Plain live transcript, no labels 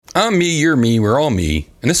I'm me, you're me, we're all me.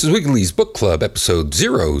 And this is Wiggly's Book Club, episode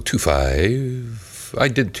 025. I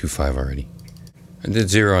did 25 already. I did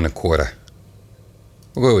 0 and a quarter.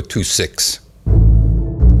 We'll go with 26.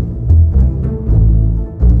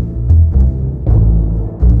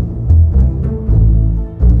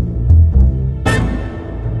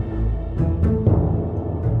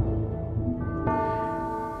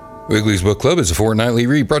 Wiggly's Book Club is a fortnightly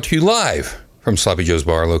read brought to you live from Sloppy Joe's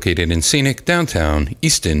Bar, located in scenic downtown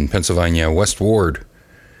Easton, Pennsylvania, West Ward.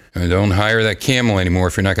 And don't hire that camel anymore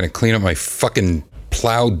if you're not going to clean up my fucking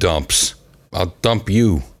plow dumps. I'll dump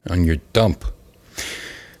you on your dump.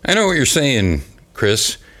 I know what you're saying,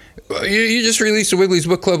 Chris. You just released a Wiggly's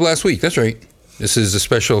Book Club last week. That's right. This is a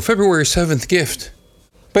special February 7th gift.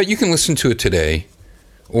 But you can listen to it today,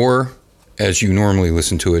 or, as you normally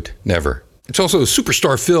listen to it, never. It's also a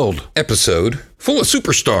superstar-filled episode full of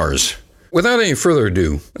superstars. Without any further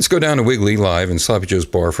ado, let's go down to Wiggly live in Sloppy Joe's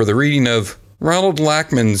Bar for the reading of Ronald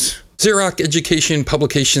Lackman's Xerox Education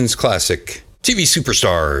Publications Classic, TV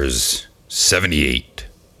Superstars 78.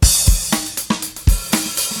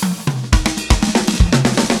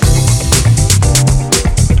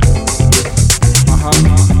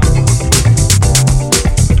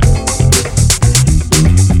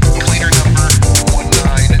 Cleaner number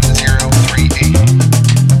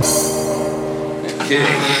 19038. Okay.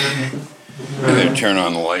 I better turn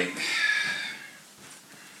on the light.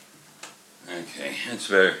 Okay, that's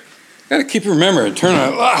better. Gotta keep remembering, turn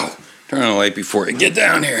on the light before I get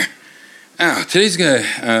down here. Today's gonna.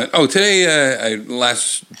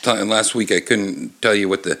 Last week I couldn't tell you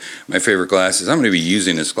what my favorite glass is. I'm gonna be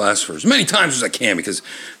using this glass for as many times as I can because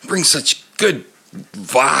it brings such good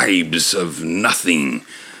vibes of nothing.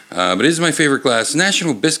 But it is my favorite glass.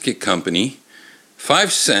 National Biscuit Company,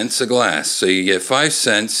 5 cents a glass. So you get 5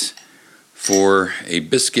 cents for a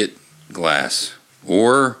biscuit glass,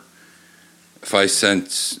 or 5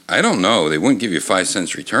 cents. I don't know. They wouldn't give you 5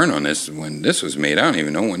 cents return on this when this was made. I don't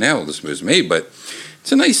even know when the hell this was made, but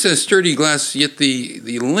it's a nice sturdy glass, yet the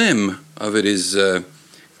limb of it is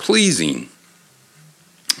pleasing.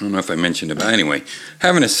 I don't know if I mentioned it, but anyway,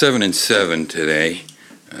 having a 7 and 7 today.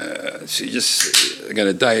 So I got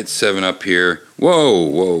a Diet 7 up here.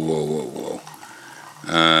 Whoa.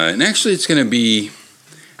 And actually it's going to be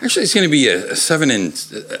a 7 and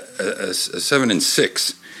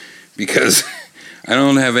 6 because I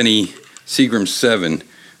don't have any Seagram 7.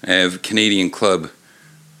 I have Canadian Club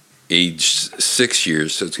aged 6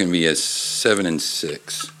 years, so it's going to be a 7 and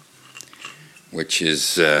 6, which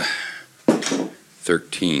is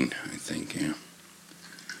 13, I think. Yeah.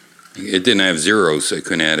 It didn't have zeros, so I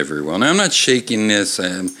couldn't add it very well. Now I'm not shaking this.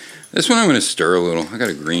 This one I'm going to stir a little. I got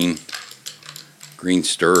a green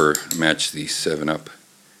stirrer to match the 7-Up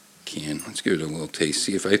can. Let's give it a little taste.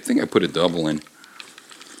 See if I think I put a double in.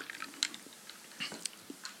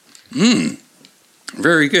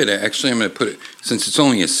 Very good. Actually, I'm going to put it, since it's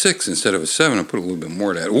only a 6 instead of a 7, I'll put a little bit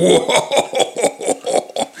more of that. Whoa!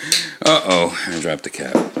 Uh-oh, I dropped the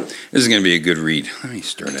cap. This is going to be a good read. Let me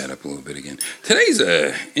stir that up a little bit again. Today's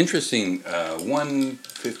a interesting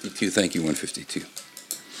 152. Thank you, 152.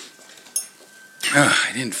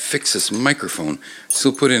 I didn't fix this microphone.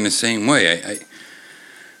 Still put it in the same way.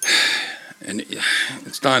 And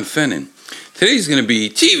it's Don Fennon. Today's going to be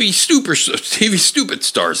TV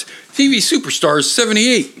Superstars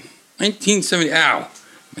 78. 1970. Ow.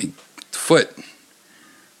 My foot.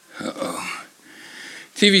 Uh-oh.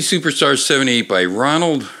 TV Superstars 78 by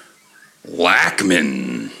Ronald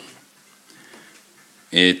Lackman.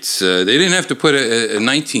 It's they didn't have to put a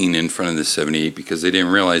 19 in front of the 78 because they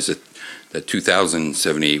didn't realize that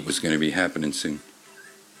 2078 was going to be happening soon.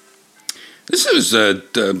 This is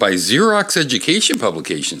by Xerox Education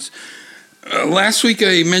Publications. Last week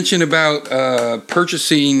I mentioned about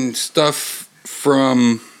purchasing stuff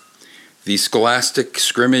from the Scholastic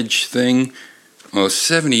scrimmage thing. Oh,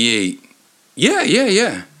 78.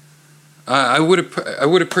 Yeah. I would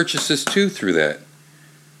have purchased this too through that.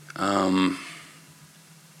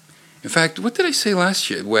 In fact, what did I say last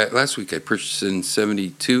week I purchased it in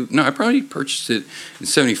 72. No, I probably purchased it in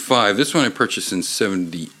 75. This one I purchased in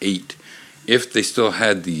 78. If they still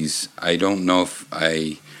had these, I don't know if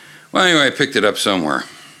well, anyway, I picked it up somewhere.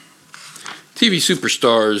 TV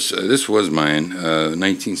Superstars, this was mine,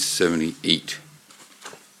 1978.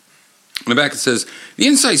 On the back it says, the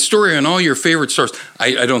inside story on all your favorite stars.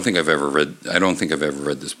 I don't think I've ever read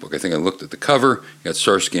this book. I think I looked at the cover. You got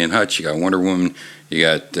Starsky and Hutch, you got Wonder Woman, you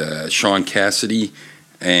got Sean Cassidy,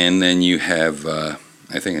 and then you have, I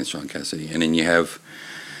think it's Sean Cassidy, and then you have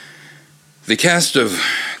the cast of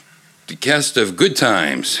Good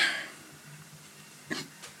Times.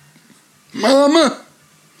 Mama!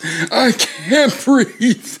 I can't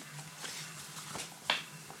breathe.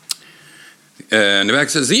 And the back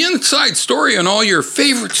says, the inside story on all your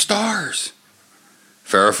favorite stars.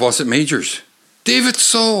 Farrah Fawcett Majors. David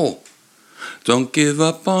Soul. Don't give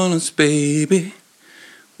up on us, baby.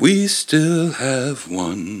 We still have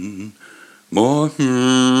one more.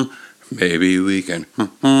 Maybe we can.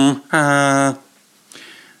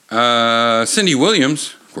 Cindy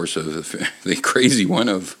Williams, of course, the crazy one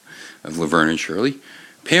of Laverne and Shirley.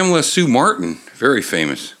 Pamela Sue Martin, very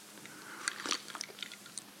famous.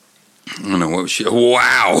 I don't know what was she.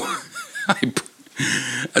 Wow,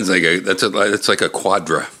 that's like a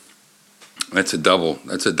quadra. That's a double.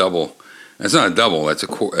 That's not a double. That's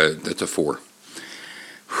a four.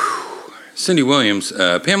 Whew. Cindy Williams,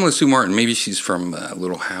 Pamela Sue Martin. Maybe she's from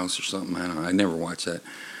Little House or something. I don't know. I never watched that.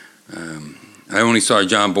 I only saw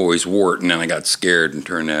John Boy's Wart, and then I got scared and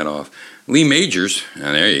turned that off. Lee Majors.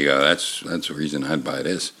 There you go. That's the reason I'd buy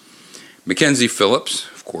this. Mackenzie Phillips,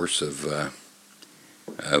 of course, of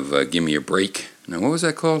Give Me a Break. Now, what was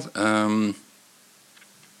that called?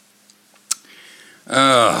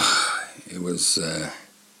 It was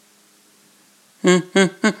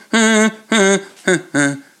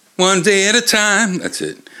One Day at a Time. That's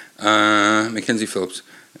it. Mackenzie Phillips.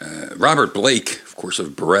 Robert Blake, of course,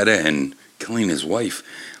 of Beretta and Killing His Wife.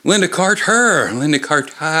 Linda Carter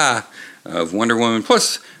of Wonder Woman.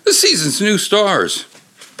 Plus, this season's new stars.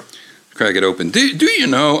 Crack it open. Do you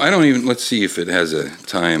know? Let's see if it has a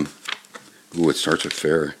time. Ooh, it starts with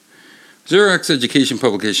Farrah. Xerox Education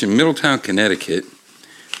Publication, Middletown, Connecticut.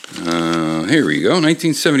 Here we go,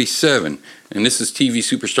 1977. And this is TV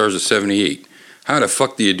Superstars of 78. How the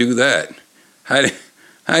fuck do you do that? How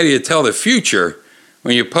do you tell the future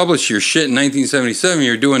when you publish your shit in 1977?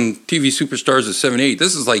 You're doing TV Superstars of 78.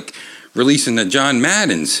 This is like releasing the John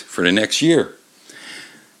Maddens for the next year.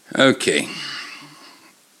 Okay.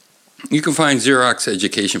 You can find Xerox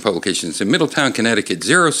Education Publications in Middletown, Connecticut,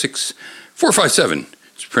 06457.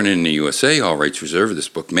 It's printed in the USA. All rights reserved. This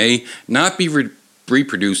book may not be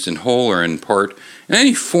reproduced in whole or in part in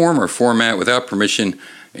any form or format without permission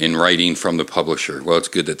in writing from the publisher. Well, it's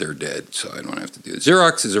good that they're dead, so I don't have to do it.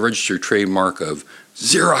 Xerox is a registered trademark of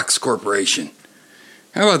Xerox Corporation.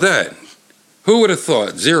 How about that? Who would have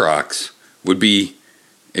thought Xerox would be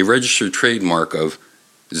a registered trademark of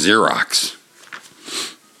Xerox?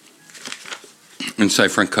 Inside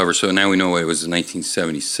front cover, so now we know it was in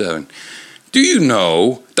 1977. Do you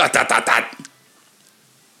know... ...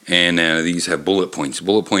 And these have bullet points.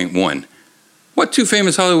 Bullet point 1. What two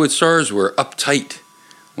famous Hollywood stars were uptight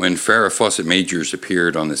when Farrah Fawcett Majors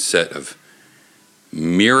appeared on the set of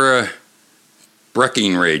Mira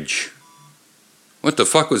Breckinridge? What the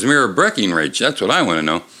fuck was Mira Breckinridge? That's what I want to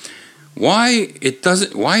know. Why it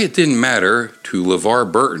didn't matter to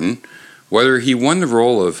LeVar Burton whether he won the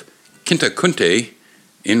role of Kinta Kunte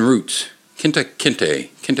in Roots. Kinta Kunte.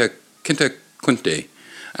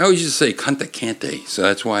 I always just say Kunta Kinte, so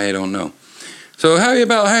that's why I don't know. So how you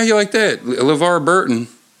like that? LeVar Burton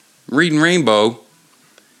reading Rainbow.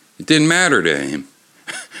 It didn't matter to him.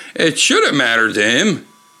 It should have mattered to him.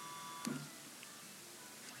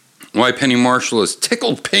 Why Penny Marshall is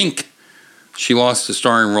tickled pink. She lost a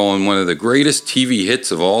starring role in one of the greatest TV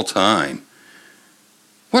hits of all time.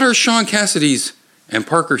 What are Sean Cassidy's and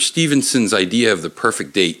Parker Stevenson's idea of the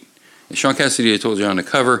perfect date? And Sean Cassidy, I told you on the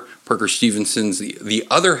cover. Parker Stevenson's the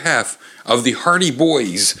other half of the Hardy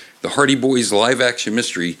Boys live action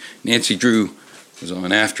mystery. Nancy Drew was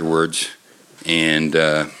on afterwards, and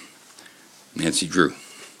Nancy Drew.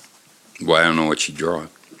 Well, I don't know what she drew.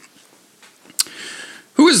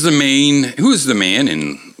 Who is the man?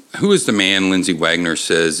 Lindsay Wagner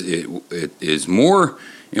says it is more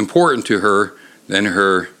important to her than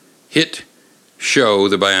her hit show,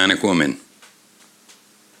 The Bionic Woman.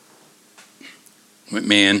 What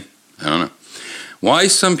man? I don't know. Why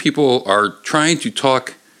some people are trying to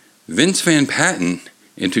talk Vince Van Patten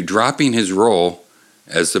into dropping his role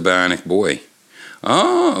as the Bionic Boy.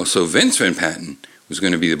 Oh, so Vince Van Patten was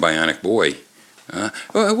going to be the Bionic Boy.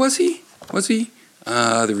 Was he?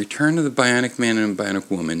 The Return of the Bionic Man and the Bionic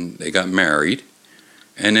Woman. They got married.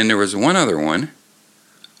 And then there was one other one.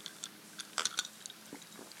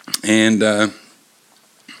 And, I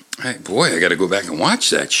got to go back and watch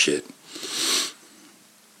that shit.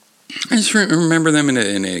 I just remember them in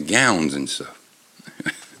the gowns and stuff.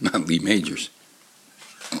 Not Lee Majors.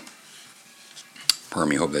 Pardon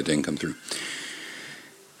me, hope that didn't come through.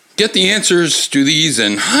 Get the answers to these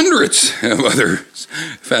and hundreds of other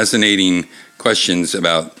fascinating questions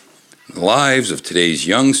about the lives of today's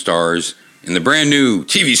young stars in the brand new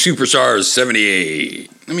TV Superstars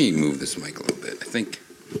 78. Let me move this mic a little bit.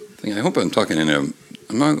 I hope I'm talking in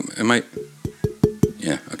Am I?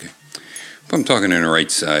 Yeah, okay. If I'm talking on the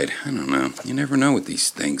right side, I don't know. You never know with these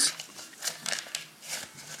things.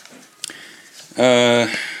 How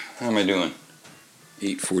am I doing?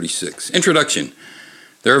 8:46. Introduction.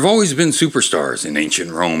 There have always been superstars in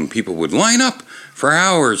ancient Rome. People would line up for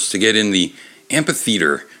hours to get in the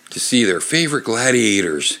amphitheater to see their favorite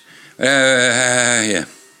gladiators. Yeah,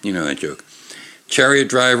 you know that joke. Chariot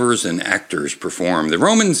drivers and actors perform. The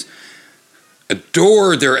Romans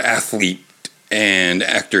adored their athlete and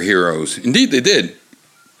actor heroes. Indeed, they did.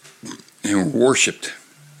 They were worshipped.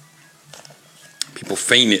 People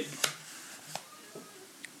fainted.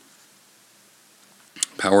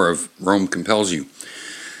 Power of Rome compels you.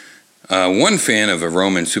 One fan of a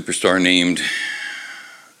Roman superstar named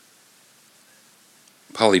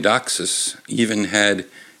Polydeuces even had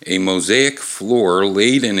a mosaic floor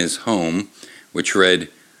laid in his home which read,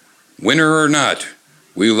 "Winner or not,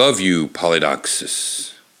 we love you,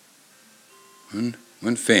 Polydeuces."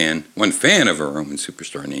 One fan of a Roman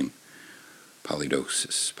superstar named Polygrip.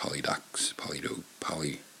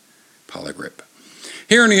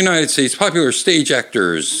 Here in the United States, popular stage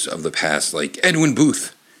actors of the past, like Edwin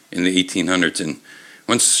Booth in the 1800s, and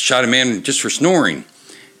once shot a man just for snoring.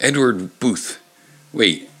 Edwin Booth,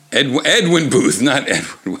 not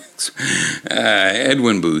Edwin Wicks.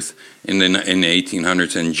 Edwin Booth in the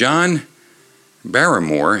 1800s, and John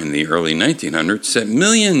Barrymore in the early 1900s set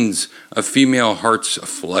millions of female hearts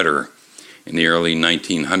aflutter. In the early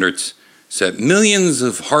 1900s, set millions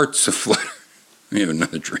of hearts aflutter. Let me have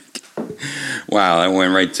another drink. Wow, that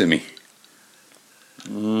went right to me.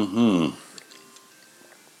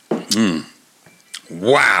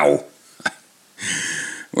 Wow.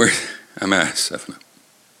 I'm out of stuff now.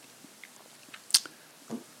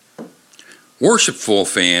 Worshipful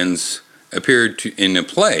fans appeared in a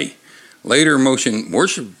play. Later motion,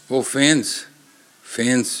 worshipful fans.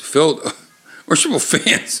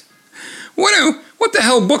 What the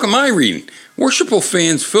hell book am I reading? Worshipful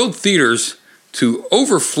fans filled theaters to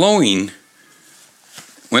overflowing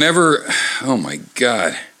whenever, oh my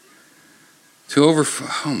God.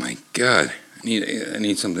 I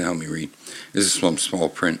need something to help me read. This is some small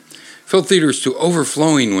print. Filled theaters to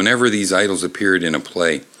overflowing whenever these idols appeared in a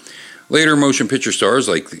play. Later motion picture stars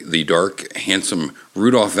like the dark, handsome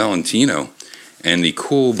Rudolph Valentino and the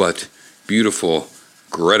cool but beautiful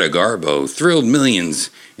Greta Garbo thrilled millions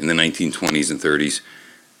in the 1920s and 30s.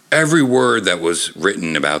 Every word that was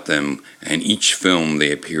written about them and each film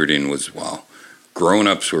they appeared in was, while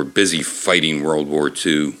grown-ups were busy fighting World War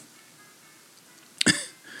II.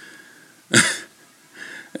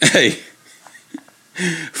 Hey,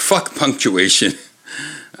 fuck punctuation.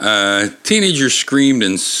 Teenagers screamed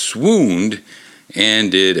and swooned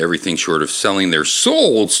and did everything short of selling their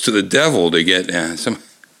souls to the devil to get I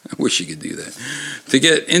wish you could do that. To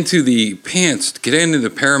get into the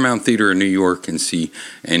Paramount Theater in New York and see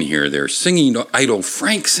and hear their singing idol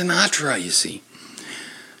Frank Sinatra, you see.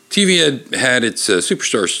 TV had its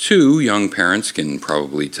superstars too. Young parents can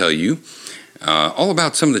probably tell you all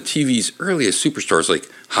about some of the TV's earliest superstars like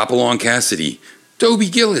Hopalong Cassidy, Dobie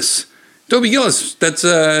Gillis. Dobie Gillis, was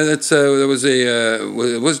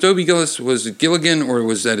Dobie Gillis, was it Gilligan or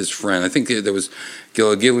was that his friend? I think there was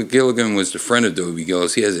Gilligan was the friend of Dobie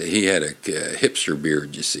Gillis. He had a hipster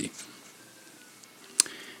beard, you see.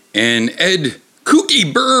 And Ed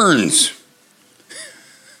Kooky Burns.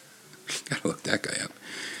 Gotta look that guy up.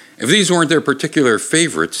 If these weren't their particular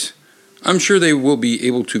favorites, I'm sure they will be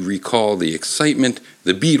able to recall the excitement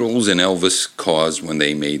the Beatles and Elvis caused when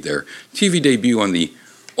they made their TV debut on the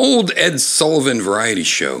Old Ed Sullivan variety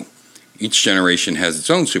show. Each generation has its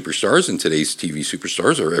own superstars, and today's TV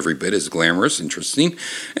superstars are every bit as glamorous, interesting,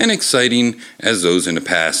 and exciting as those in the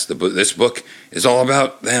past. This book is all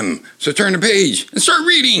about them, so turn the page and start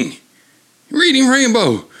reading. Reading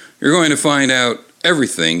Rainbow. You're going to find out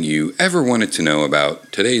everything you ever wanted to know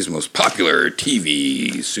about today's most popular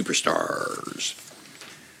TV superstars.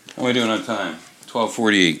 How am I doing on time?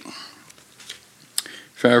 12:48.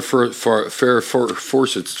 Farrah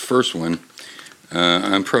Fawcett's first one.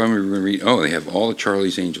 I'm probably going to read. Oh, they have all the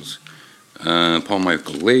Charlie's Angels. Paul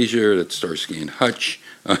Michael Glazier, that's Starsky and Hutch.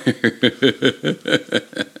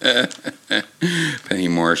 Penny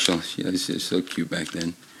Marshall, she was so cute back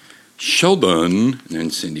then. Sheldon, and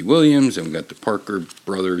then Cindy Williams, and we got the Parker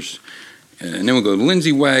brothers, and then we'll go to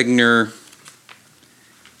Lindsay Wagner,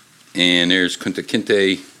 and there's Kunta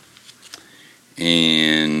Kinte,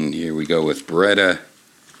 and here we go with Beretta.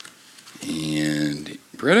 And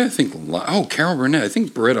Beretta, I think, Carol Burnett. I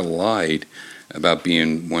think Beretta lied about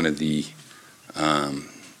being one of the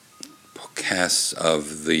casts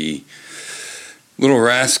of the Little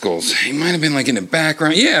Rascals. He might have been like in the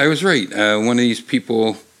background. Yeah, I was right. One of these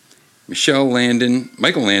people, Michael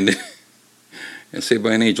Landon, Saved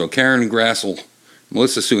by an Angel, Karen Grassel,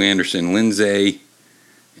 Melissa Sue Anderson, Lindsay,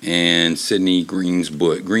 and Sydney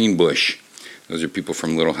Greenbush. Those are people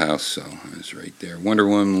from Little House, so that's right there. Wonder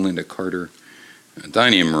Woman, Linda Carter,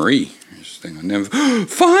 Donnie and Marie. There's a thing on them.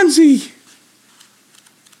 Fonzie!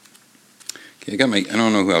 Okay, I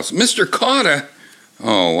don't know who else. Mr. Carter.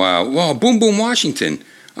 Oh, wow. Wow, Boom Boom Washington.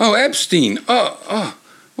 Oh, Epstein. Oh,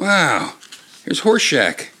 wow. Here's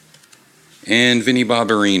Horseshack. And Vinnie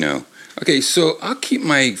Barbarino. Okay, so I'll keep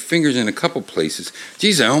my fingers in a couple places.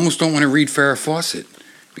 Geez, I almost don't want to read Farrah Fawcett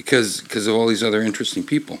because of all these other interesting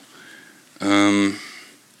people. Why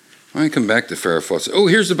don't I come back to Farrah Fawcett? Oh,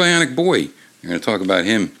 here's the Bionic Boy. We're going to talk about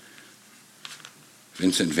him.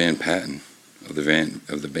 Vincent Van Patten of the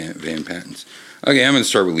Van Pattens. Okay, I'm going to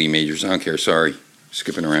start with Lee Majors. I don't care. Sorry.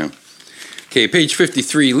 Skipping around. Okay, page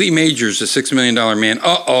 53. Lee Majors, the $6 Million Man.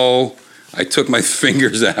 Uh-oh. I took my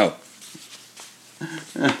fingers out.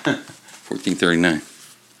 1439.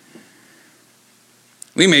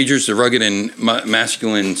 Lee Majors, the rugged and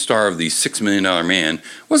masculine star of the $6 Million Man,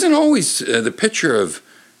 wasn't always the picture of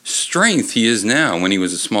strength he is now. When he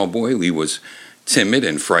was a small boy, Lee was timid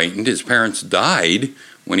and frightened. His parents died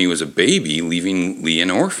when he was a baby, leaving Lee an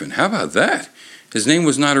orphan. How about that? His name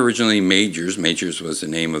was not originally Majors. Majors was the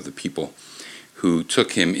name of the people who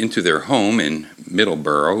took him into their home in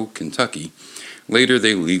Middleborough, Kentucky. Later,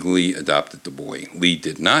 they legally adopted the boy. Lee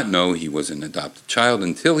did not know he was an adopted child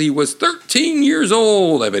until he was 13 years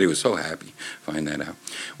old. I bet he was so happy to find that out.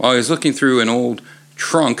 While he was looking through an old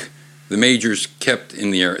trunk the Majors kept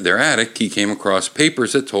in their attic, he came across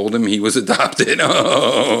papers that told him he was adopted.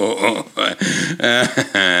 Oh,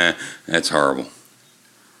 that's horrible.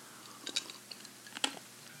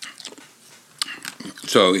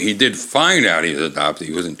 So he did find out he was adopted.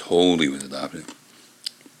 He wasn't told he was adopted.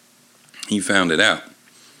 He found it out.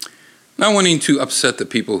 Not wanting to upset the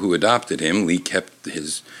people who adopted him, Lee kept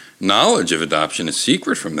his knowledge of adoption a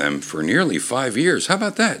secret from them for nearly 5 years. How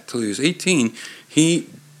about that? Till he was 18,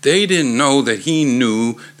 they didn't know that he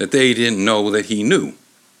knew that they didn't know that he knew.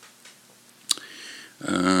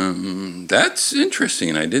 That's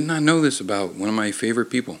interesting. I did not know this about one of my favorite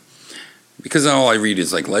people. Because all I read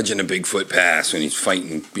is like Legend of Bigfoot Pass when he's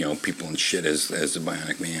fighting, people and shit as the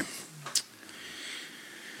Bionic Man.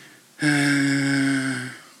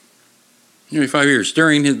 Nearly 5 years.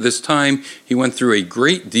 During this time, he went through a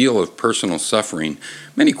great deal of personal suffering.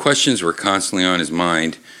 Many questions were constantly on his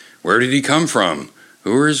mind. Where did he come from?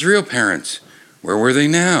 Who were his real parents? Where were they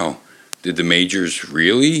now? Did the Majors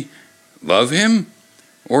really love him?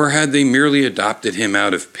 Or had they merely adopted him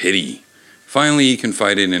out of pity? Finally, he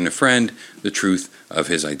confided in a friend the truth of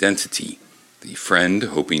his identity. The friend,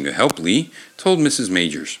 hoping to help Lee, told Mrs.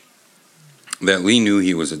 Majors that Lee knew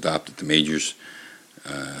he was adopted. The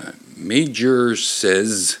Majors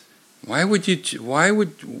says, why would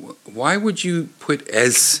you put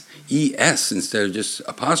S-E-S instead of just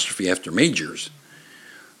apostrophe after Majors?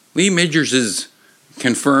 Lee Majors is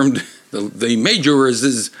confirmed. The Majors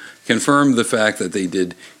is confirmed the fact that they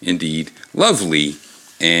did indeed love Lee,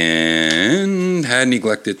 and had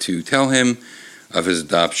neglected to tell him of his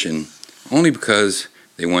adoption only because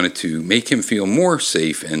they wanted to make him feel more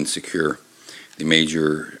safe and secure. The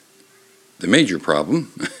major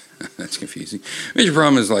problem, that's confusing. Major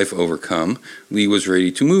problem is life overcome. Lee was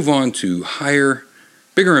ready to move on to higher,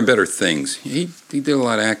 bigger and better things. He did a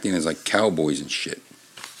lot of acting as like cowboys and shit.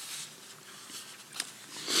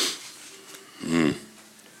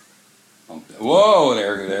 Whoa,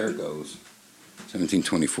 there it goes.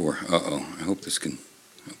 1724. Uh-oh. I hope this can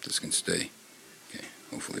stay. Okay,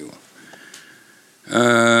 hopefully it will.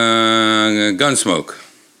 Gunsmoke.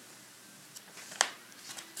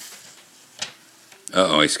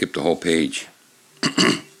 Uh-oh, I skipped a whole page.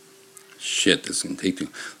 Shit, this is going to take too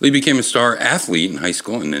long. Lee became a star athlete in high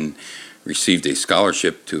school and then received a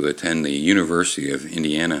scholarship to attend the University of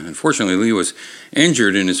Indiana. Unfortunately, Lee was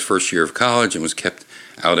injured in his first year of college and was kept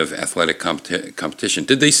out of athletic competition.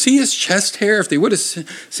 Did they see his chest hair? If they would have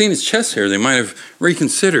seen his chest hair, they might have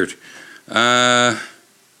reconsidered.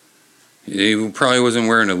 He probably wasn't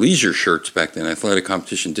wearing a leisure shirts back then. Athletic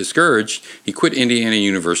competition discouraged. He quit Indiana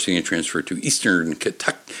University and transferred to Eastern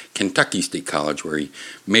Kentucky State College, where he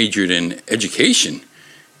majored in education.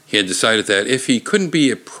 He had decided that if he couldn't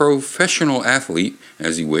be a professional athlete,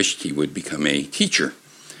 as he wished, he would become a teacher.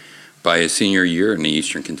 By his senior year in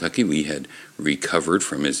Eastern Kentucky, Lee had recovered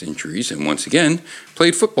from his injuries and once again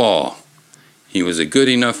played football. He was a good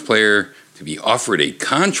enough player to be offered a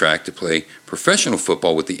contract to play professional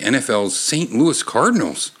football with the NFL's St. Louis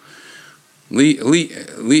Cardinals. Lee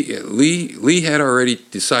had already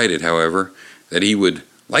decided, however, that he would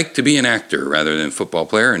like to be an actor rather than a football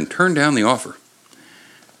player and turned down the offer.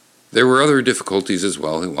 There were other difficulties as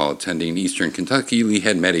well. While attending Eastern Kentucky, Lee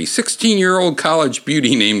had met a 16-year-old college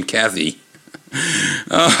beauty named Kathy.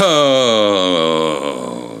 Oh,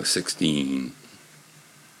 16.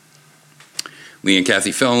 Lee and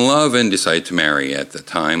Kathy fell in love and decided to marry. At the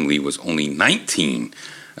time, Lee was only 19.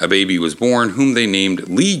 A baby was born whom they named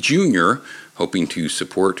Lee Jr., hoping to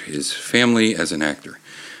support his family as an actor.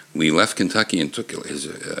 Lee left Kentucky and took his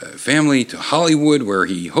family to Hollywood, where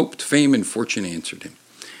he hoped fame and fortune answered him.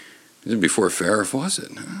 This is before Farrah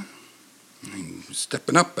Fawcett, huh?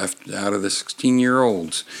 Stepping up out of the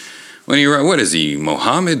 16-year-olds. What is he,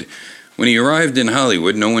 Mohammed? When he arrived in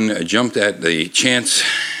Hollywood, no one jumped at the chance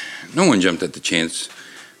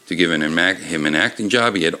to give him an acting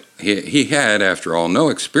job. He had, after all, no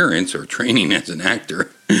experience or training as an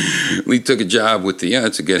actor. Lee took a job with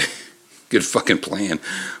it's a good fucking plan.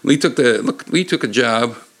 Lee took a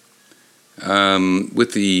job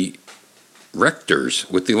with the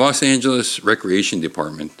Los Angeles Recreation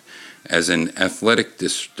Department as an athletic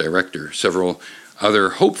director. Several other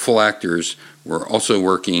hopeful actors were also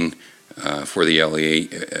working for the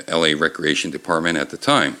LA Recreation Department at the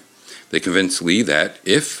time. They convinced Lee that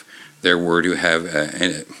if they were to have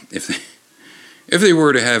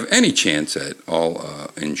any chance at all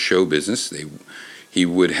in show business, he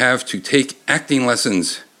would have to take acting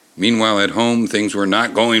lessons. Meanwhile, at home, things were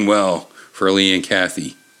not going well for Lee and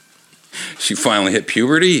Kathy. She finally hit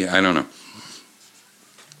puberty? I don't know.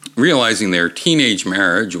 Realizing their teenage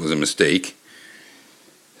marriage was a mistake,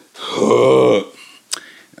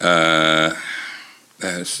 that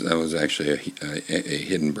was actually a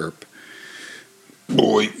hidden burp.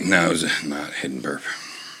 Boy, no, it was not a hidden burp.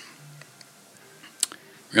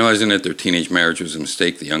 Realizing that their teenage marriage was a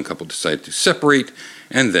mistake, the young couple decided to separate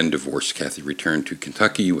and then divorce. Kathy returned to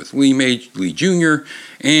Kentucky with Lee Jr.,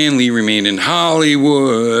 and Lee remained in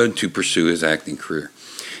Hollywood to pursue his acting career.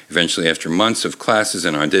 Eventually, after months of classes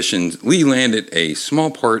and auditions, Lee landed a small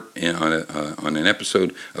part on an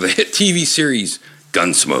episode of the hit TV series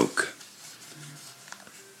Gunsmoke.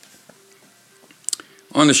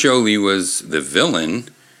 On the show, Lee was the villain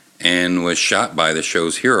and was shot by the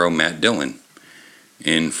show's hero, Matt Dillon,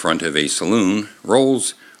 in front of a saloon.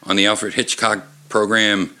 Roles on the Alfred Hitchcock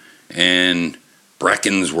program and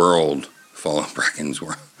Bracken's World. Follow Bracken's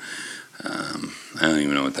World. I don't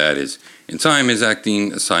even know what that is. In time, his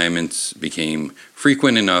acting assignments became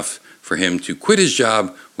frequent enough for him to quit his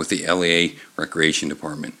job with the LA Recreation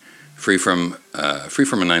Department. Free from a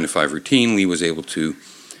 9-to-5 routine, Lee was able to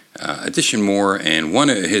audition more, and one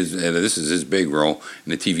of this is his big role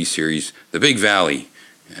in the TV series The Big Valley.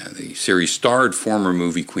 The series starred former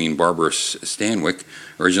movie queen Barbara Stanwyck.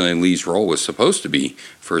 Originally, Lee's role was supposed to be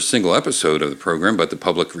for a single episode of the program, but the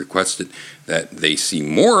public requested that they see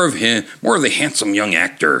more of the handsome young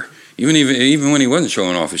actor, even when he wasn't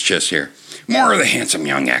showing off his chest hair. More of the handsome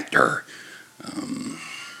young actor. And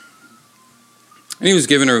he was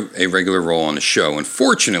given a regular role on the show.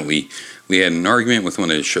 Unfortunately, Lee had an argument with one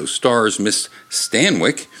of the show's stars, Miss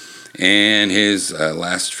Stanwyck, and his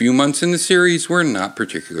last few months in the series were not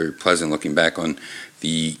particularly pleasant. Looking back on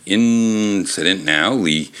the incident now,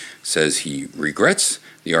 Lee says he regrets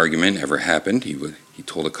the argument ever happened. He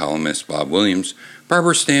told a columnist, Bob Williams,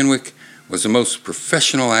 Barbara Stanwyck was the most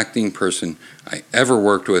professional acting person I ever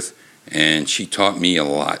worked with, and she taught me a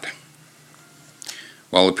lot.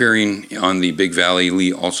 While appearing on The Big Valley,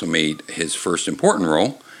 Lee also made his first important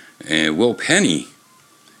role, Will Penny,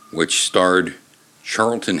 which starred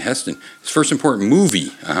Charlton Heston. His first important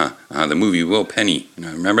movie, the movie Will Penny.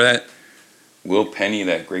 Remember that? Will Penny,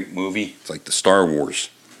 that great movie? It's like the Star Wars.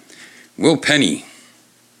 Will Penny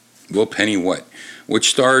what?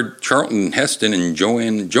 Which starred Charlton Heston and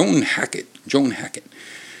Joan Hackett.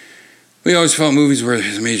 Lee always felt movies were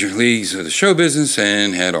his major leagues of the show business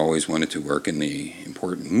and had always wanted to work in the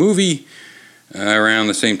important movie. Around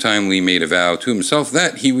the same time, Lee made a vow to himself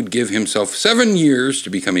that he would give himself 7 years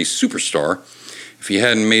to become a superstar. If he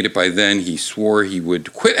hadn't made it by then, he swore he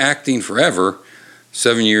would quit acting forever.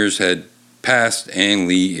 7 years had passed, and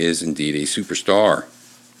Lee is indeed a superstar.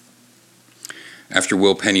 After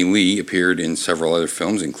Will Penny, Lee appeared in several other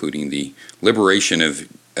films, including The Liberation of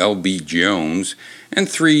L.B. Jones and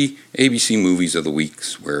 3 ABC movies of the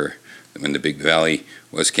weeks, where when The Big Valley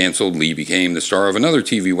was canceled, Lee became the star of another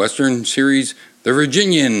TV Western series, The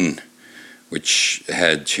Virginian, which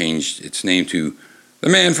had changed its name to The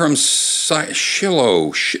Man from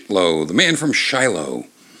Shiloh, The Man from Shiloh.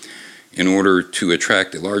 In order to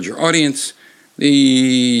attract a larger audience,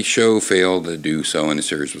 The show failed to do so and the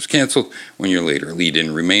series was canceled. 1 year later, Lee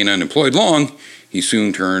didn't remain unemployed long. He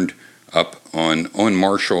soon turned up on Owen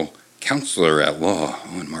Marshall, counselor at law.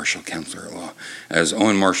 Owen Marshall, counselor at law, as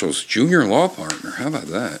Owen Marshall's junior law partner. How about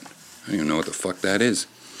that? I don't even know what the fuck that is.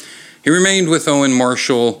 He remained with Owen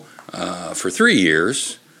Marshall for 3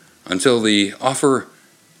 years until the offer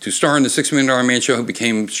to star in the $6 Million Man Show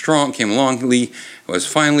came along. Lee was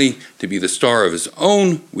finally to be the star of his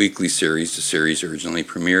own weekly series. The series originally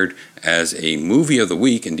premiered as a movie of the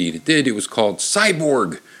week. Indeed, it did. It was called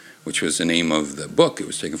Cyborg, which was the name of the book. It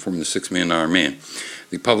was taken from the $6 Million Man.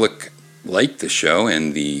 The public liked the show,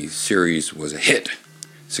 and the series was a hit.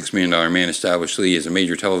 $6 Million Man established Lee as a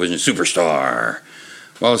major television superstar.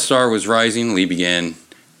 While the star was rising, Lee began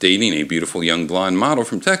dating a beautiful young blonde model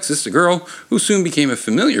from Texas, a girl who soon became a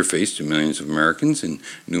familiar face to millions of Americans in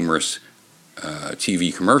numerous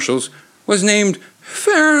TV commercials, was named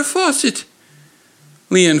Farrah Fawcett.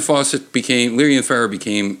 Lee and Farrah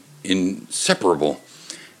became inseparable,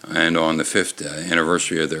 and on the 5th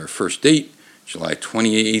anniversary of their first date, July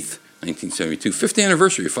 28th, 1972, 5th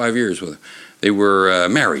anniversary, 5 years, they were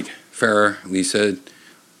married. Lee says,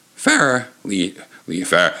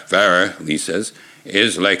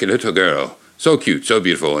 is like a little girl, so cute, so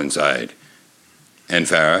beautiful inside. And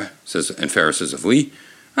Farrah says of Lee,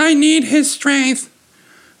 I need his strength.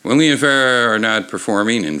 When Lee and Farrah are not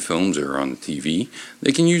performing in films or on TV,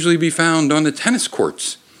 they can usually be found on the tennis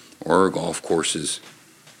courts or golf courses.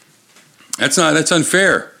 That's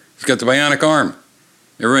unfair. He's got the bionic arm.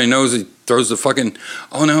 Everybody knows he throws the fucking...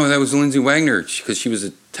 Oh no, that was Lindsay Wagner, because she was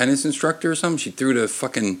a tennis instructor or something. She threw the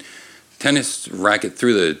fucking tennis racket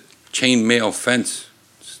through the chainmail fence,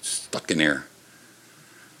 stuck in there.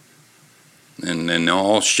 And then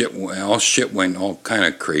all shit went all kind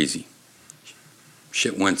of crazy.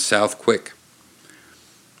 Shit went south quick.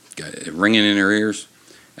 Got it ringing in her ears.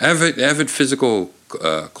 Avid physical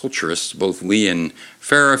culturists, both Lee and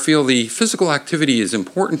Farrah, feel the physical activity is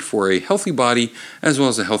important for a healthy body as well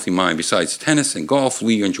as a healthy mind. Besides tennis and golf,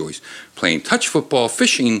 Lee enjoys playing touch football,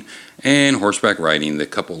 fishing, and horseback riding. The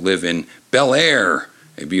couple live in Bel Air,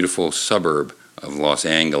 a beautiful suburb of Los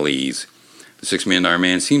Angeles. The $6 Million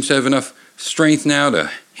Man seems to have enough strength now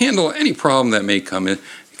to handle any problem that may come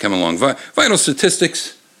along. Vital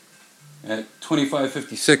statistics at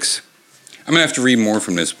 25:56. I'm going to have to read more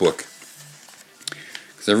from this book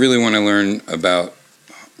because I really want to learn about,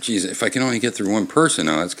 if I can only get through one person,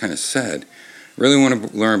 that's kind of sad. I really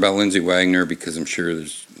want to learn about Lindsay Wagner because I'm sure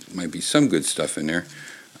there's might be some good stuff in there.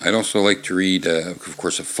 I'd also like to read, of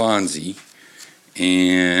course, of Fonzie.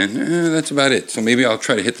 And that's about it. So maybe I'll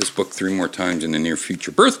try to hit this book 3 more times in the near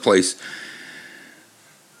future. Birthplace,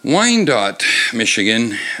 Wyandotte,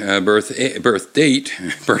 Michigan. Birth age,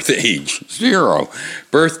 0.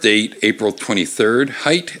 Birth date, April 23rd.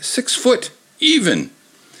 Height, 6 foot, even.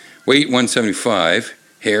 Weight, 175.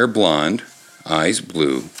 Hair, blonde. Eyes,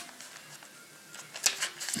 blue.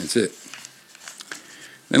 That's it.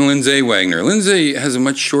 Then Lindsay Wagner. Lindsay has a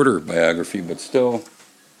much shorter biography, but still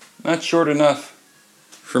not short enough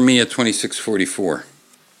for me at 26:44.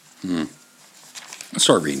 I'll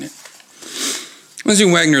start reading it. Lindsay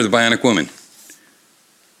Wagner, the Bionic Woman.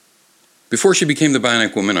 Before she became the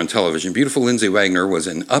Bionic Woman on television, beautiful Lindsay Wagner was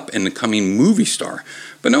an up-and-coming movie star,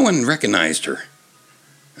 but no one recognized her.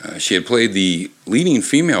 She had played the leading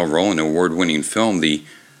female role in an award-winning film, The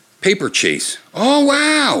Paper Chase. Oh,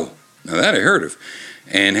 wow! Now that I heard of.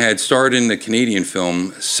 And had starred in the Canadian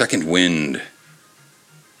film Second Wind.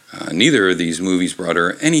 Neither of these movies brought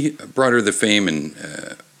her the fame and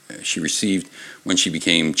she received when she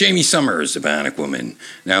became Jamie Summers, the Bionic Woman.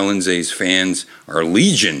 Now Lindsay's fans are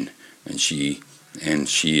legion, and she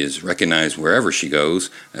is recognized wherever she goes.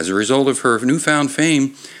 As a result of her newfound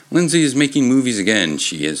fame, Lindsay is making movies again.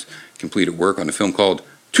 She has completed work on a film called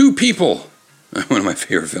Two People, one of my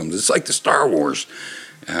favorite films. It's like the Star Wars.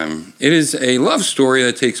 It is a love story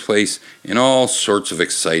that takes place in all sorts of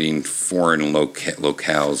exciting foreign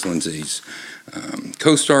locales. Lindsay's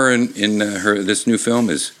co-star in this new film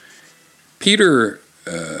is Peter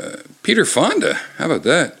Fonda. How about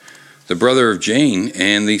that? The brother of Jane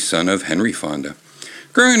and the son of Henry Fonda.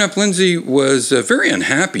 Growing up, Lindsay was very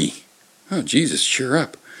unhappy. Oh, Jesus, cheer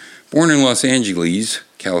up. Born in Los Angeles,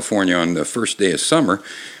 California on the first day of summer,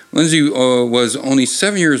 Lindsay was only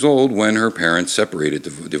 7 years old when her parents separated,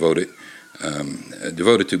 devoted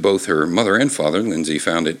to both her mother and father. Lindsay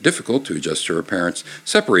found it difficult to adjust to her parents'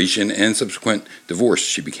 separation and subsequent divorce.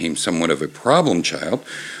 She became somewhat of a problem child.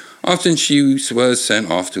 Often she was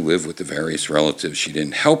sent off to live with the various relatives. That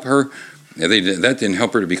didn't help her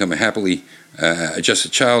to become a happily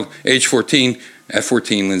adjusted child. Age 14, At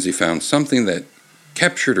 14, Lindsay found something that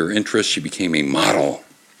captured her interest. She became a model.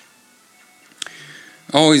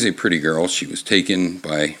 Always a pretty girl, she was taken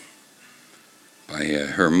by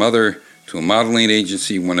her mother to a modeling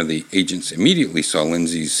agency. One of the agents immediately saw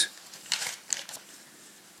Lindsay's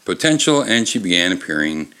potential, and she began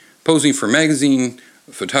posing for magazine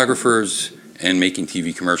photographers and making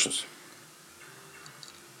TV commercials.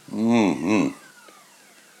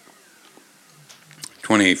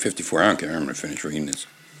 28:54. I don't care. I'm going to finish reading this.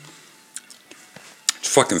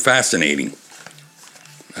 It's fucking fascinating.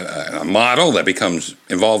 A model that becomes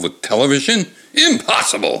involved with television?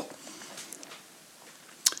 Impossible.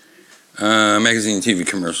 Magazine and TV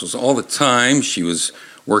commercials all the time. She was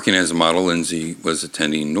working as a model. Lindsay was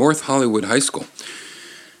attending North Hollywood High School.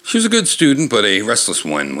 She was a good student, but a restless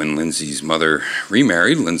one. When Lindsay's mother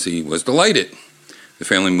remarried, Lindsay was delighted. The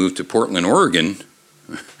family moved to Portland, Oregon,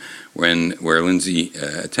 where Lindsay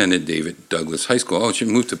attended David Douglas High School. Oh, she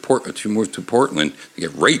moved to Portland to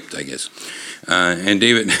get raped, I guess. And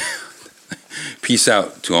David, peace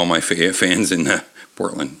out to all my fans in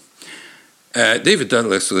Portland. David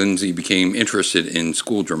Douglas, Lindsay became interested in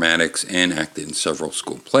school dramatics and acted in several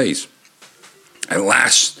school plays. At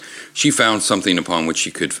last, she found something upon which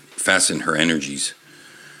she could fasten her energies.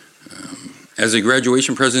 As a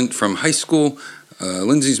graduation present from high school,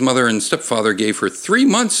 Lindsay's mother and stepfather gave her 3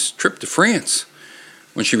 months trip to France.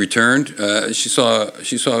 When she returned, she saw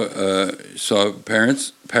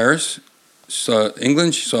Paris, she saw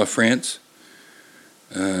England, she saw France,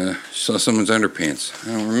 she saw someone's underpants.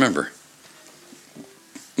 I don't remember.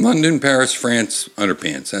 London, Paris, France,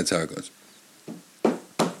 underpants. That's how it goes.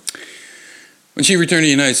 When she returned to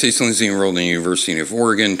the United States, Lindsay enrolled in the University of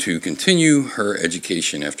Oregon to continue her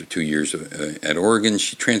education. After 2 years at Oregon,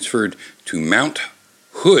 she transferred to Mount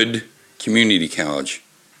Hood Community College.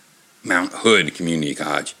 Mount Hood Community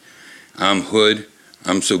College. I'm Hood.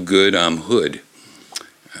 I'm so good, I'm Hood.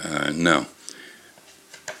 No.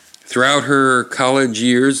 Throughout her college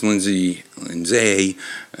years, Lindsay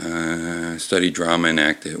studied drama and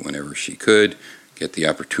acted whenever she could get the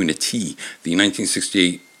opportunity. In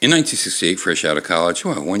 1968, fresh out of college,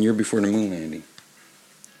 1 year before the moon landing,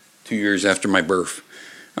 2 years after my birth,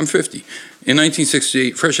 I'm 50. In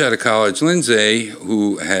 1968, fresh out of college, Lindsay,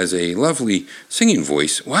 who has a lovely singing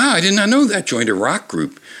voice, wow, I did not know that, joined a rock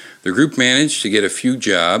group. The group managed to get a few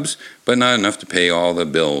jobs, but not enough to pay all the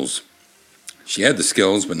bills. She had the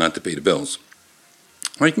skills, but not to pay the bills.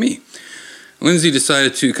 Like me. Lindsay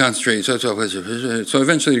decided to concentrate, so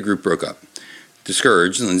eventually the group broke up.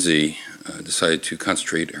 Discouraged, Lindsay decided to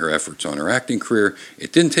concentrate her efforts on her acting career.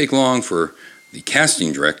 It didn't take long for the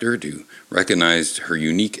casting director to recognize her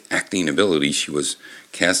unique acting ability. She was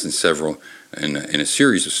cast in a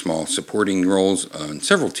series of small supporting roles on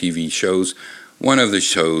several TV shows. One of the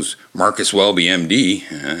shows, Marcus Welby, MD,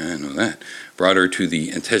 I know that, brought her to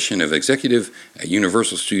the attention of executive at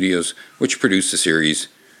Universal Studios, which produced the series.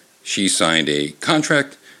 She signed a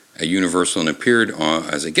contract at Universal and appeared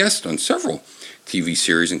as a guest on several TV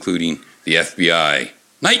series, including The FBI,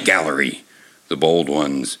 Night Gallery, The Bold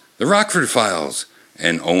Ones, The Rockford Files,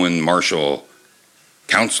 and Owen Marshall,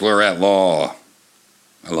 Counselor at Law.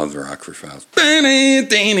 I love The Rockford Files. I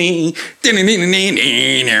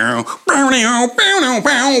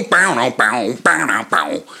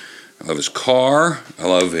love his car. I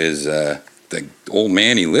love the old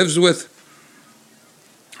man he lives with.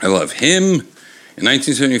 I love him. In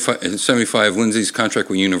 1975, Lindsay's contract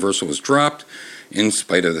with Universal was dropped in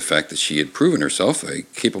spite of the fact that she had proven herself a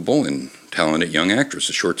capable and talented young actress.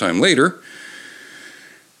 A short time later,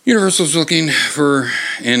 Universal was looking for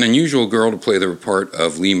an unusual girl to play the part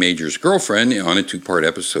of Lee Majors' girlfriend on a 2-part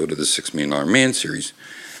episode of the $6 Million Man series.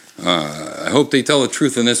 I hope they tell the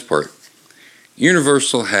truth in this part.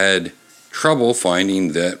 Universal had trouble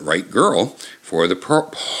finding that right girl for the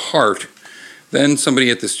part. Then somebody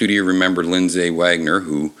at the studio remembered Lindsay Wagner,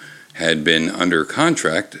 who had been under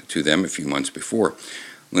contract to them a few months before.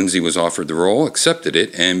 Lindsay was offered the role, accepted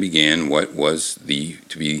it, and began what was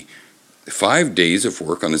to be 5 days of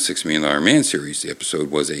work on the $6 Million Man series. The episode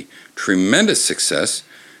was a tremendous success.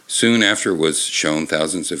 Soon after it was shown,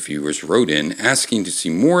 thousands of viewers wrote in asking to see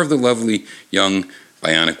more of the lovely young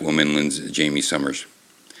bionic woman, Jamie Summers.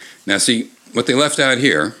 Now, see, what they left out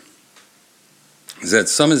here is that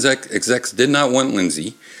some execs did not want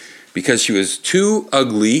Lindsay because she was too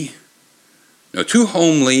ugly, too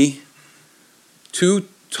homely, too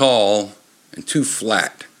tall, and too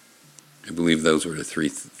flat. I believe those were the three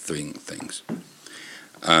things.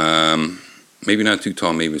 Maybe not too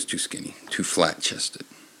tall, maybe it was too skinny, too flat-chested.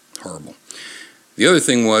 Horrible. The other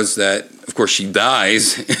thing was that, of course, she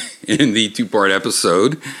dies in the 2-part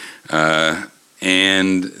episode,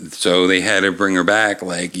 And so they had to bring her back,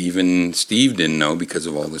 like even Steve didn't know because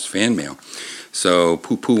of all this fan mail. So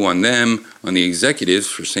poo-poo on them, on the executives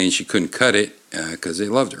for saying she couldn't cut it because they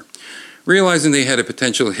loved her. Realizing they had a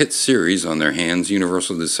potential hit series on their hands,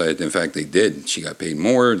 Universal decided, in fact they did, she got paid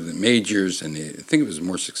more than Majors, and I think it was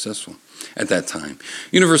more successful at that time.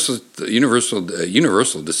 Universal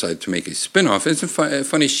decided to make a spin-off. It's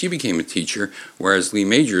funny, she became a teacher, whereas Lee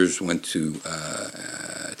Majors went to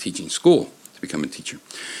teaching school to become a teacher.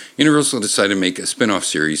 Universal decided to make a spin-off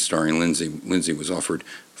series starring Lindsay. Lindsay was offered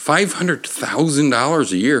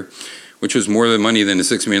 $500,000 a year, which was more money than the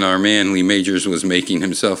 $6 million man Lee Majors was making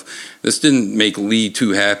himself. This didn't make Lee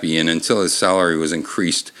too happy, and until his salary was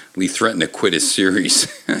increased, Lee threatened to quit his series.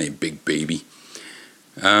 Hey, big baby.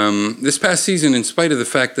 This past season, in spite of the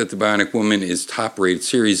fact that The Bionic Woman is top-rated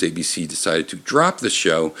series, ABC decided to drop the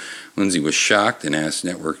show. Lindsay was shocked and asked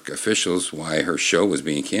network officials why her show was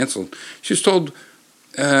being canceled. She was told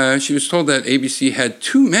that ABC had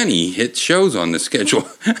too many hit shows on the schedule.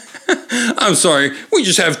 I'm sorry, we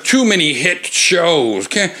just have too many hit shows.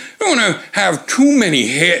 We don't want to have too many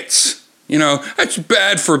hits. You know, that's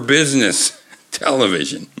bad for business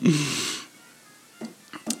television.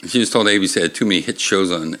 She was told ABC had too many hit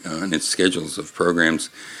shows on its schedules of programs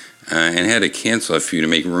and had to cancel a few to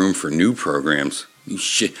make room for new programs.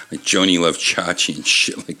 Shit, like Joni Love Chachi and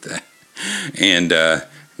shit like that. And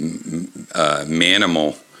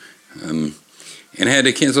Manimal. And had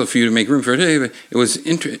to cancel a few to make room for it. It was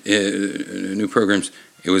new programs.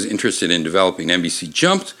 It was interested in developing. NBC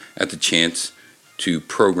jumped at the chance to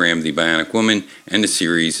program The Bionic Woman, and the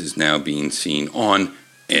series is now being seen on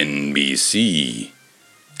NBC.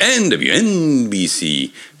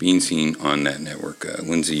 NBC being seen on that network.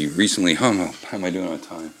 Lindsay recently, how am I doing on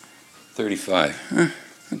time? 35.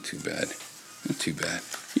 Not too bad. Not too bad.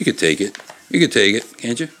 You could take it. You could take it,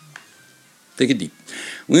 can't you? Take it deep.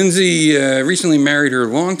 Lindsay recently married her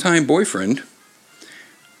longtime boyfriend,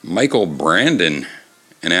 Michael Brandon,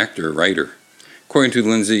 an actor, writer. According to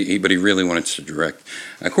Lindsay, but he really wanted to direct.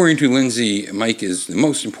 According to Lindsay, Mike is the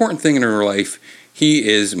most important thing in her life. He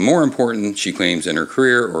is more important, she claims, in her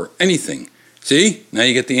career or anything. See? Now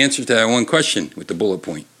you get the answer to that one question with the bullet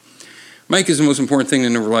point. Mike is the most important thing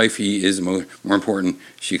in her life. He is more important,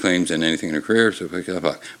 she claims, than anything in her career. So,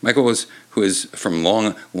 Michael who is from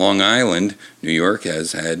Long Island, New York,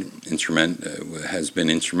 has been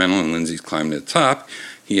instrumental in Lindsay's climb to the top.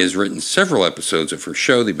 He has written several episodes of her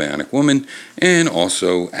show, The Bionic Woman, and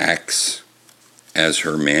also acts as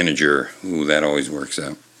her manager. Ooh, that always works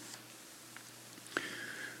out.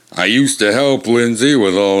 I used to help Lindsay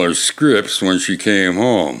with all her scripts when she came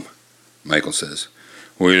home, Michael says.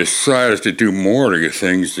 We decided to do more to get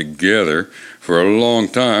things together. For a long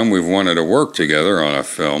time, we've wanted to work together on a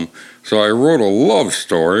film, so I wrote a love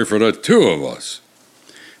story for the two of us.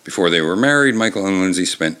 Before they were married, Michael and Lindsay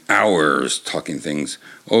spent hours talking things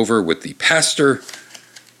over with the pastor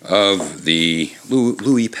of the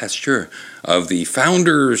Louis Pasteur of the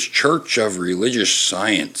Founders Church of Religious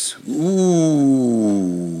Science.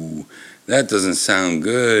 Ooh, that doesn't sound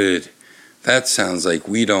good. That sounds like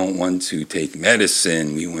we don't want to take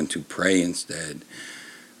medicine. We want to pray instead.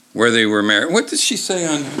 Where they were married. What does she say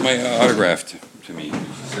on my autograph to me?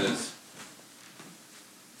 She says,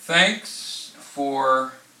 thanks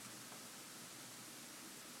for,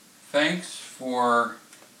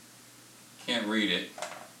 can't read it.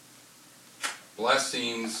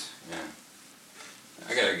 Blessings. Yeah.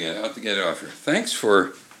 I have to get it off here. Thanks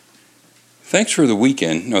for the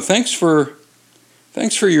weekend. No, thanks for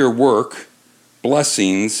your work.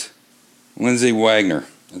 Blessings, Lindsay Wagner.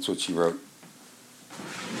 That's what she wrote.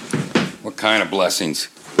 What kind of blessings?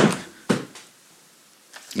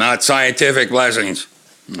 Not scientific blessings.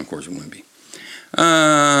 Of course it wouldn't be.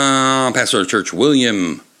 Pastor of the church,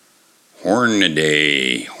 William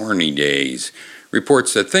Hornaday,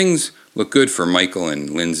 reports that things look good for Michael and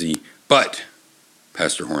Lindsay, but,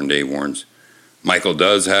 Pastor Hornaday warns, Michael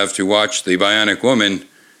does have to watch The Bionic Woman,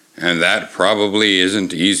 and that probably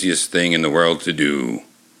isn't the easiest thing in the world to do.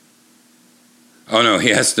 Oh no, he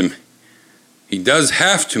does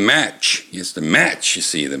have to match. He has to match, you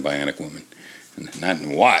see, The Bionic Woman, not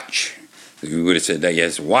watch. If we would have said that he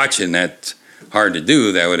has to watch it, and that's hard to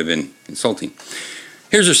do, that would have been insulting.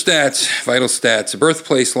 Here's her stats, vital stats.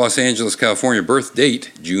 Birthplace, Los Angeles, California. Birth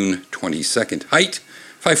date, June 22nd. Height,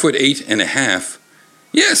 5'8.5".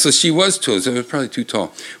 Yeah, so she was tall, so it was probably too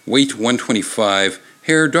tall. Weight, 125.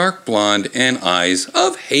 Hair, dark blonde, and eyes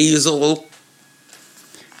of hazel.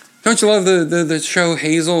 Don't you love the show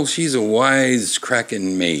Hazel? She's a wise,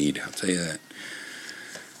 cracking maid, I'll tell you that.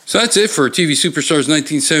 So that's it for TV Superstars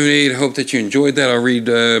 1978. I hope that you enjoyed that. I'll read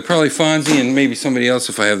probably Fonzie and maybe somebody else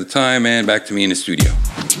if I have the time, and back to me in the studio.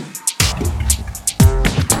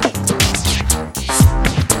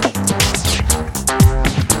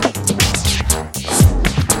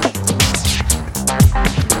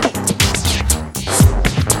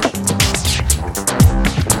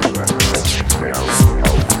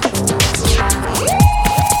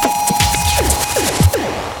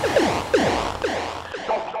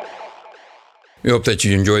 We hope that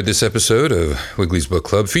you enjoyed this episode of Wiggly's Book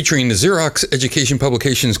Club, featuring the Xerox Education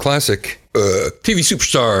Publications classic, TV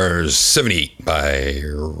Superstars 78 by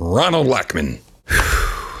Ronald Lackman.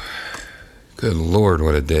 Good Lord,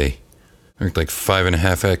 what a day. I worked like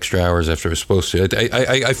 5.5 extra hours after I was supposed to.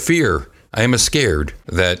 I am scared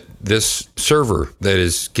that this server that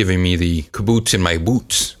is giving me the kaboots in my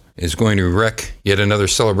boots is going to wreck yet another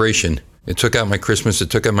celebration. It took out my Christmas, it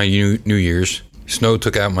took out my New Year's. Snow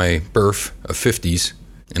took out my birth of 50s,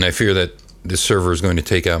 and I fear that this server is going to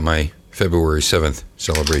take out my February 7th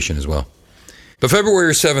celebration as well. But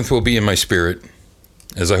February 7th will be in my spirit,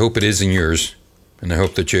 as I hope it is in yours, and I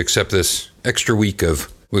hope that you accept this extra week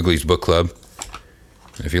of Wiggly's Book Club.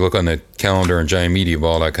 And if you look on the calendar on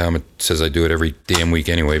GiantMediaBall.com, it says I do it every damn week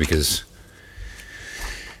anyway, because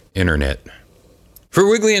internet. For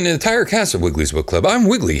Wiggly and the entire cast of Wiggly's Book Club, I'm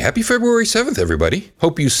Wiggly. Happy February 7th, everybody.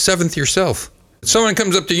 Hope you 7th yourself. Someone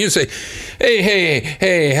comes up to you and say,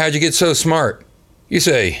 hey, how'd you get so smart? You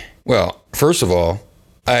say, well, first of all,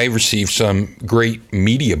 I received some great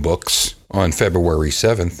media books on February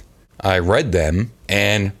 7th. I read them,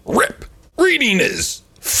 and rip, reading is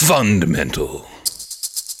fundamental.